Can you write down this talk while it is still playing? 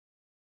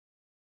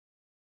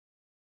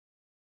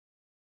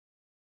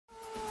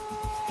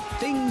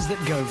Things that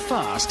go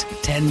fast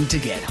tend to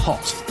get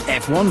hot.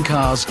 F1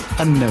 cars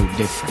are no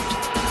different.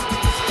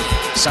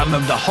 Some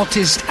of the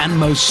hottest and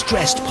most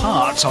stressed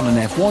parts on an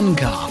F1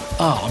 car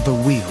are the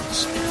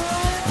wheels.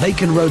 They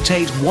can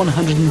rotate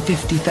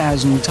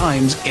 150,000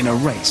 times in a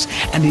race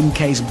and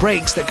encase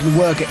brakes that can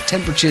work at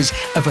temperatures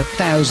of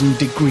 1,000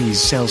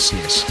 degrees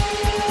Celsius.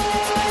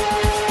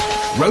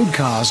 Road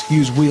cars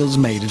use wheels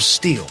made of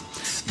steel.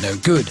 No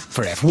good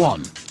for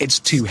F1. It's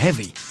too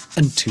heavy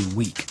and too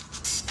weak.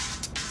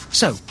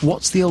 So,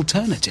 what's the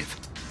alternative?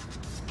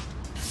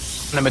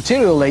 The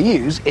material they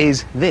use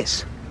is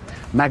this,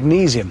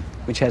 magnesium,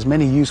 which has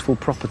many useful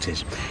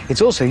properties.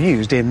 It's also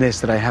used in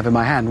this that I have in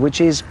my hand, which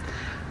is,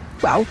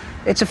 well,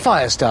 it's a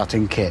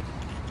fire-starting kit,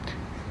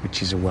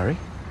 which is a worry.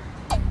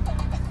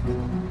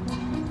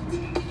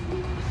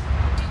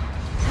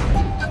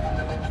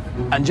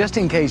 And just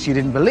in case you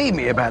didn't believe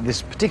me about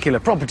this particular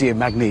property of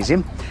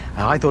magnesium,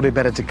 I thought it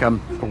better to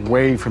come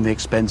away from the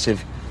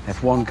expensive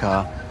F1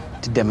 car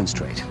to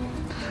demonstrate.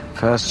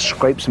 First,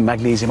 scrape some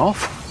magnesium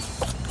off.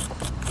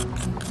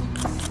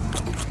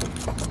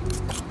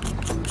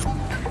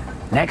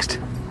 Next,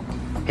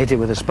 hit it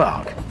with a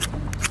spark.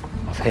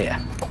 Off here.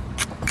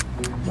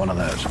 One of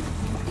those.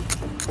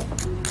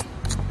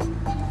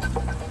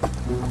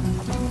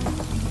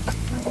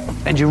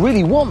 And you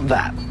really want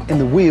that in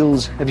the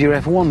wheels of your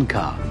F1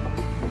 car.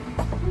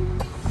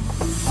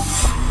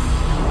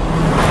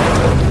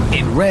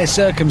 In rare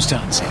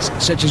circumstances,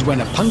 such as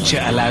when a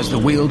puncture allows the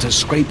wheel to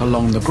scrape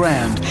along the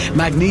ground,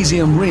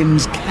 magnesium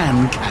rims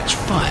can catch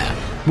fire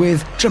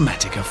with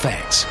dramatic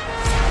effects.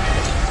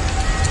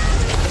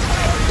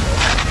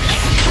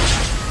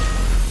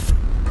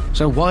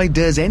 So why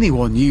does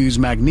anyone use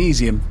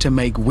magnesium to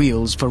make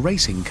wheels for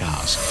racing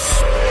cars?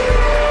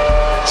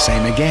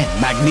 Same again,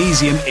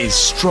 magnesium is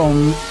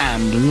strong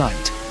and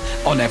light.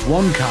 On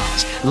F1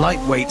 cars,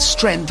 lightweight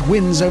strength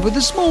wins over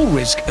the small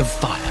risk of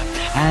fire,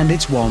 and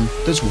it's one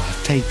that's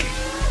worth taking.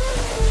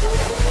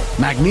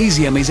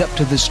 Magnesium is up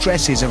to the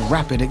stresses of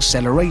rapid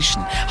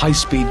acceleration,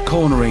 high-speed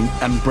cornering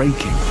and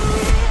braking.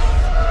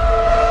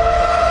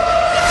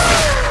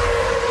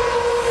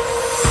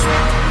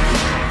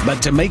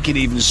 But to make it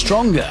even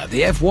stronger,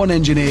 the F1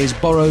 engineers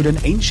borrowed an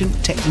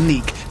ancient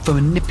technique for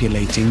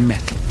manipulating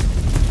metal.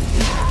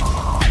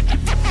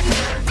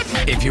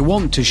 If you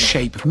want to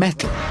shape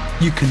metal,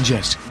 you can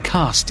just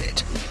cast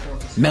it,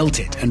 melt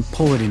it and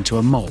pour it into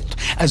a mould,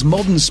 as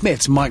modern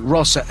smiths Mike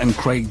Rosser and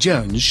Craig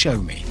Jones show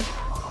me.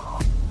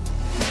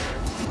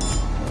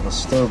 It'll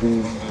still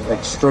be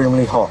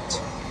extremely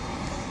hot.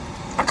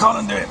 I can't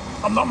undo it.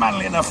 I'm not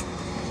manly enough.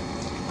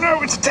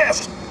 No, it's a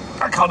test.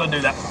 I can't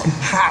undo that.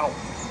 How?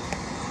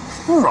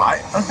 All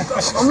right.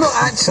 I'm not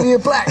actually a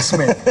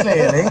blacksmith,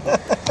 clearly.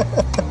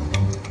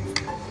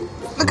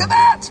 Look at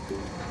that!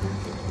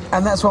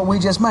 And that's what we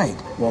just made.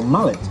 One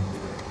mallet.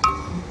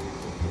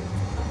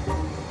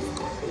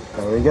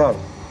 There we go.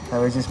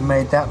 So we just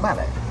made that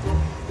mallet.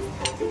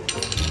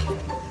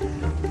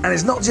 And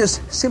it's not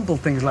just simple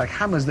things like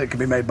hammers that can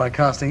be made by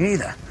casting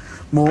either.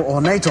 More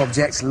ornate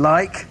objects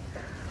like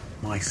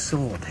my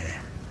sword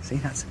here. See,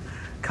 that's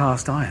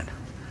cast iron.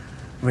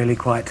 Really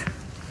quite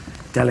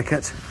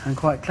delicate and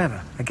quite clever.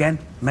 Again,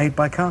 made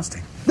by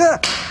casting.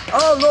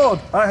 Oh, Lord,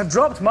 I have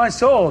dropped my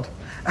sword.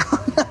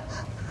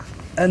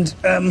 And,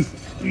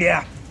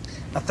 yeah,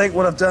 I think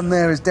what I've done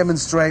there is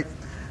demonstrate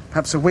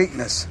perhaps a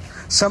weakness.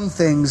 Some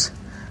things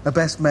are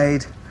best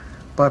made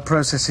by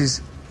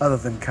processes other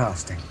than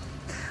casting.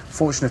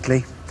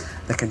 Fortunately,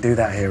 they can do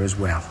that here as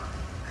well.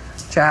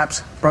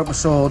 Chaps, broke my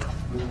sword.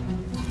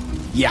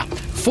 Yeah,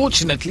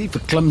 fortunately for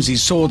clumsy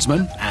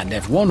swordsmen and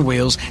F1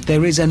 wheels,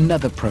 there is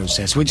another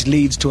process which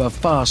leads to a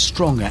far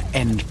stronger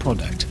end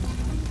product.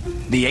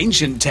 The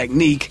ancient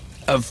technique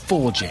of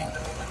forging.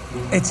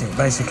 It's it,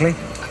 basically.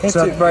 It's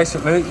it,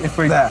 basically, if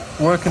we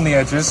work in the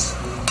edges.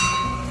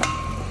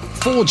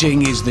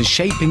 Forging is the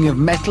shaping of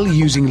metal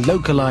using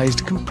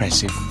localized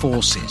compressive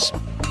forces,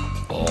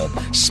 or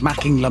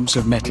smacking lumps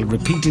of metal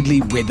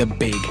repeatedly with a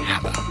big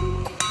hammer.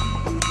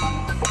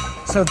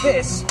 So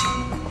this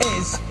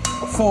is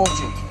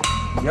forging.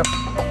 Yep.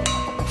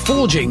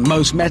 Forging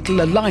most metal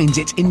aligns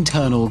its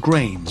internal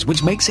grains,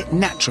 which makes it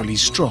naturally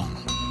strong.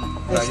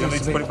 You'll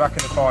need to put it back in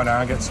the fire now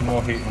and get some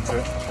more heat into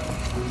it.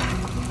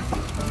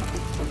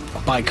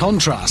 By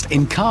contrast,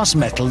 in cast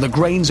metal, the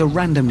grains are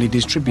randomly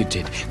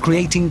distributed,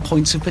 creating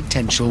points of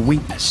potential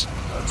weakness.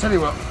 I'll tell you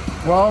what,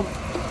 while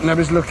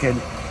nobody's looking, do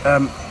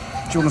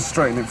you want to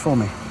straighten it for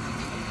me?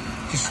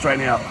 Just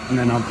straighten it out, and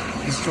then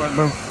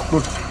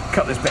we'll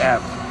cut this bit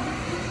out.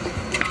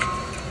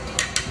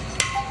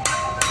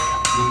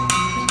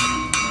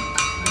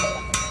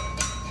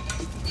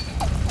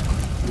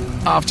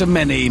 After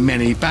many,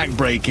 many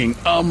back-breaking,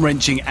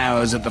 arm-wrenching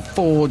hours at the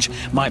forge,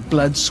 my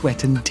blood,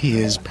 sweat and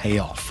tears pay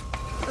off.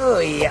 Oh,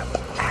 yeah.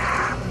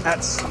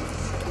 That's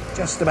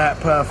just about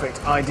perfect.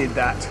 I did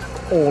that.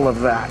 All of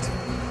that.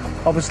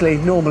 Obviously,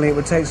 normally it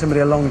would take somebody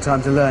a long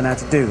time to learn how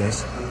to do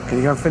this. Can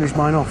you go and finish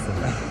mine off for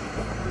me?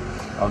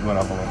 I'll go and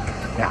have a look.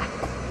 Yeah.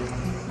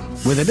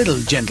 With a little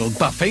gentle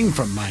buffing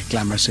from my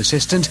glamorous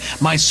assistant,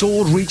 my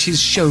sword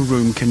reaches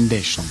showroom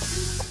condition.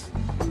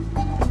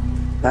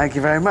 Thank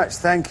you very much,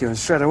 thank you. And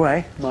straight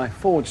away, my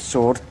forged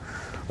sword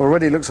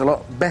already looks a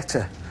lot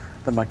better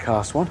than my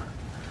cast one.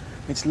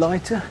 It's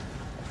lighter.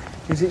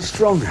 Is it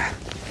stronger?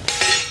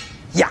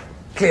 Yeah,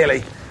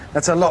 clearly.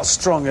 That's a lot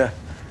stronger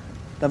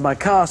than my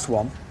cast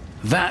one.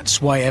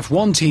 That's why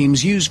F1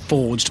 teams use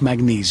forged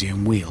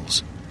magnesium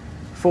wheels.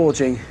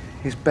 Forging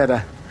is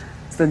better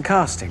than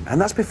casting. And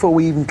that's before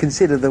we even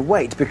consider the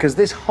weight, because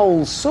this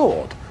whole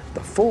sword,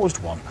 the forged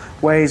one,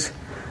 weighs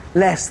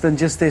less than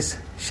just this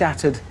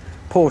shattered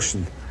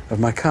portion of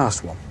my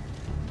cast one.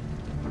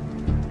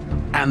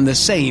 And the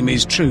same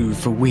is true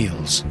for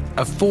wheels.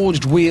 A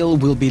forged wheel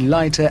will be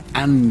lighter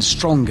and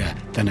stronger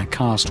than a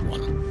cast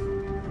one.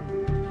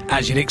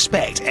 As you'd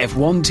expect,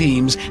 F1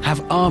 teams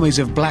have armies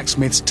of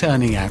blacksmiths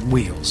turning out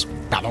wheels.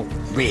 But not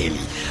really.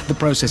 The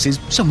process is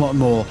somewhat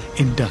more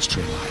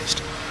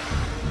industrialised.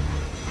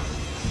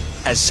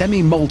 A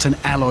semi-molten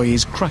alloy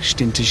is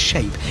crushed into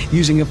shape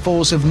using a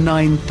force of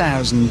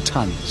 9,000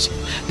 tons.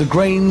 The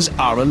grains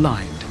are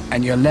aligned,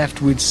 and you're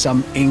left with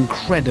some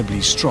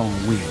incredibly strong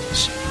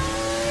wheels.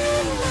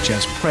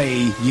 Just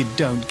pray you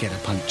don't get a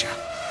puncture.